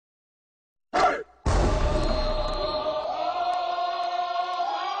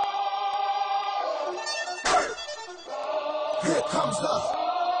comes the,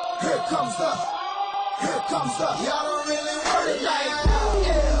 here comes the, here comes the. Y'all don't really want it like that.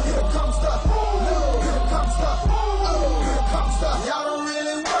 Yeah. Here comes the, here comes the, here comes the. Y'all don't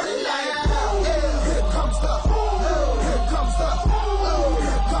really want it like that. Yeah. Here comes the, here comes the,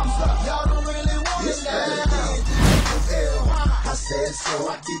 here comes the. Y'all don't really want it like that. I said so.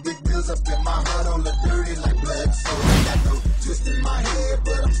 I keep big bills up in my heart on the dirty like blood. So I got no twist in my head,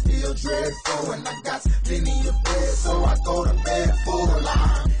 but I'm still dreadful. And I got plenty of bread, so I go to bed full.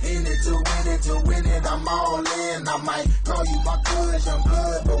 I'm in it to win it. I'm all in. I might call you my cuz, young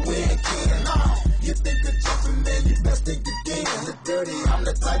blood, but when can you think of jumping, man? You best think again. The dirty, I'm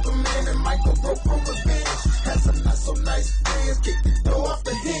the type of man that might go broke for revenge. Had some not so nice friends, kick the door off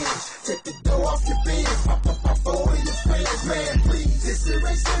the hinge, take the door off your bed, pop four of your friends, man. Please, this shit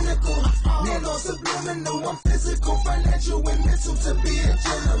ain't cynical. Man, no subliminal. I'm physical, financial, and mental to be a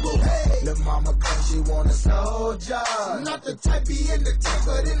general. Hey, the mama claims she want a soldier. Not the type be in the tank,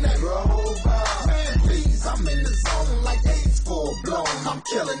 but in that rover. Man, please, I'm in the zone like AIDS full blown. I'm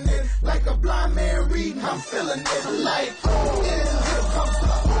killing it like a blind man reading. I'm feeling it like, oh yeah, here comes the,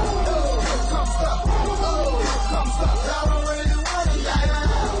 here comes the, here comes the. Y'all don't really want it like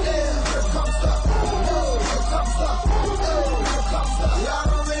that. Yeah, here comes the, here comes the, here comes the. Y'all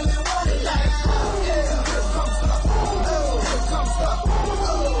don't really want it like that. Yeah, here comes the, here comes the,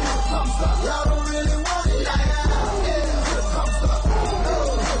 here comes the. Y'all don't really want it like that. Yeah, here comes the, here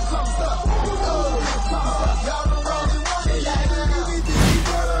comes the, here comes the. Y'all don't really want it like that.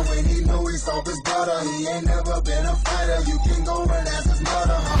 When he know he's off his butter, he ain't never been a fighter. You can go and ask his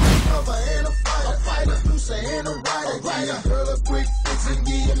mother. I'm a lover and a fighter, producer and a writer. Give your girl a quick fix and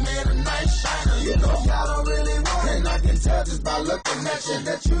give your man a nice shiner. You know y'all don't really want it, and I can tell just by looking at you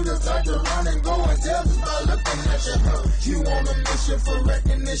that you the type to run and go and tell just by looking at you. You on a mission for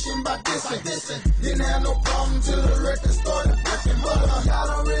recognition by dissing. Didn't have no problem till the record started breaking, but y'all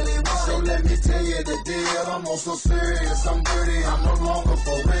don't really want it. So let me tell you the deal. I'm also serious, I'm dirty, I'm no longer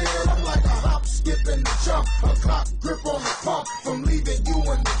for real. I'm like a hop, skip, and a jump, a clock grip on the pump, from leaving you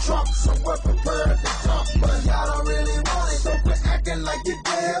in the trunk, somewhere prepared to dump. But y'all don't really want it, so quit acting like you're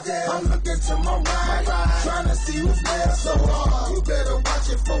deaf. I'm looking to my right, trying to see who's left. So you better watch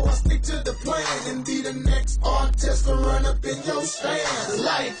it for I stick to the plan and be the next artist to run up in your stand.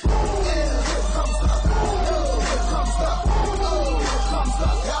 Like, yeah, here comes the, here comes the, here comes the.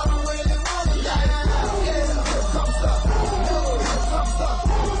 Y'all don't really want it like that. Yeah, here comes the, here comes the,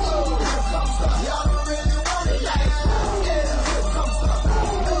 here comes the. Y'all don't really want it like that. Yeah, here comes the,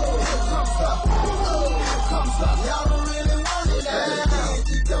 here comes the, here comes the. Y'all don't really want it like that.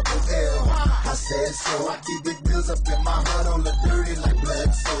 D-double-L. I said so. I keep big bills up in my heart on the dirty like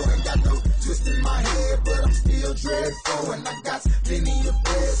blood. So ain't got no twist in my head, but I'm still dreadful. And I got plenty of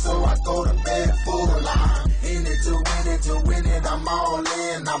bread, so I go to bed full. I'm in it to win it. I'm all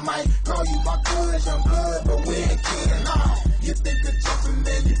in. I might call you my cuz, young blood, but when can you think of jumping,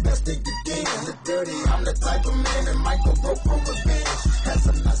 man? You best think again. The dirty, I'm the type of man that might go broke for revenge. Had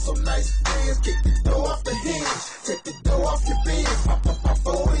some not so nice friends, kick the door off the hinge, take the door off your bed, pop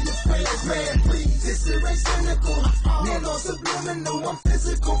four of your friends, man. Please, this shit ain't cynical. Man, no subliminal. I'm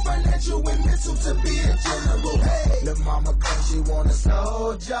physical, financial, and mental to be a general. Hey, the mama claims she want a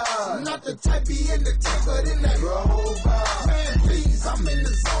soldier. Not the type be in the tank, but in that rover. Man, please, I'm in the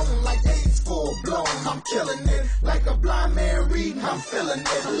zone like AIDS full blown. I'm killing it like a blind man reading. I'm feeling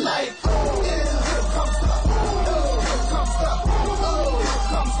it like, oh yeah, here comes the, here comes the, here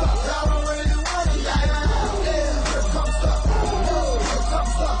comes the. Y'all don't really want it like that. Yeah, here comes the, here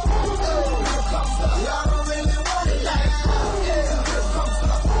comes the, here comes the. Y'all don't really want it like that. Yeah, here comes the,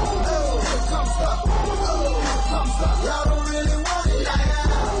 here comes the, here comes the. Y'all don't really want it like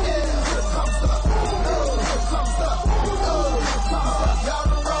that. Yeah, here comes the, here comes the, here comes the. Y'all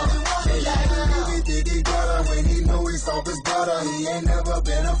don't really want it like that. Diggy gutter when he know he's off his butter. He ain't never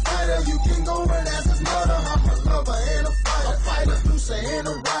been a fighter. You can go and ask his mother. I'm a lover and a fighter, producer and a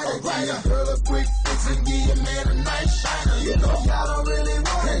writer. Give your girl a quick fix and give your man a nice shiner. You know y'all don't really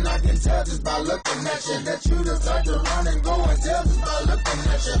want it, and I can tell just by looking at you that you the type to run and go and tell just by looking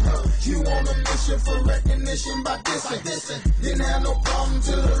at you. You on a mission for recognition by dissing. Didn't have no problem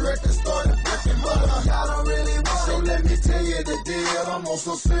till the record started breaking, but y'all don't really want it. So let me tell you the deal. I'm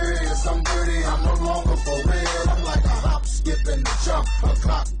also serious, I'm dirty, I'm no longer for real. I'm like a hop, skip, and a jump, a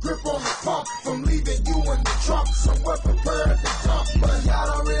clock grip on the pump, from leaving you in the trunk, somewhere prepared to dump. But y'all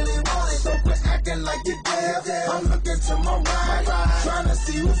don't really want it, so quit acting like you're deaf. I'm looking to my right, trying to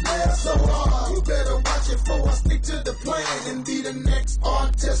see who's left. So you better watch it for I stick to the plan and be the next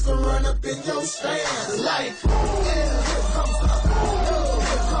artist to run up in your stand. Like, yeah, here comes the,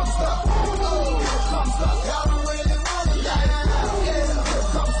 here comes the, here comes the. Y'all don't really want it like that.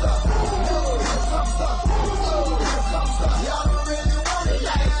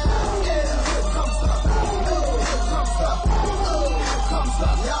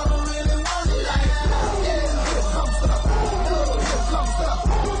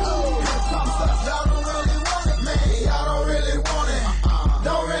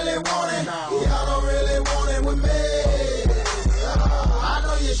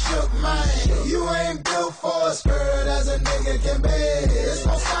 for a skirt as a nigga can be. It's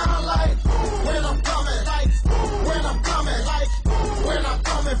gon' sound like when I'm coming, like when I'm coming, like when I'm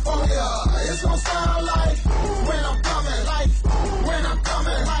coming for ya. It's gon' sound like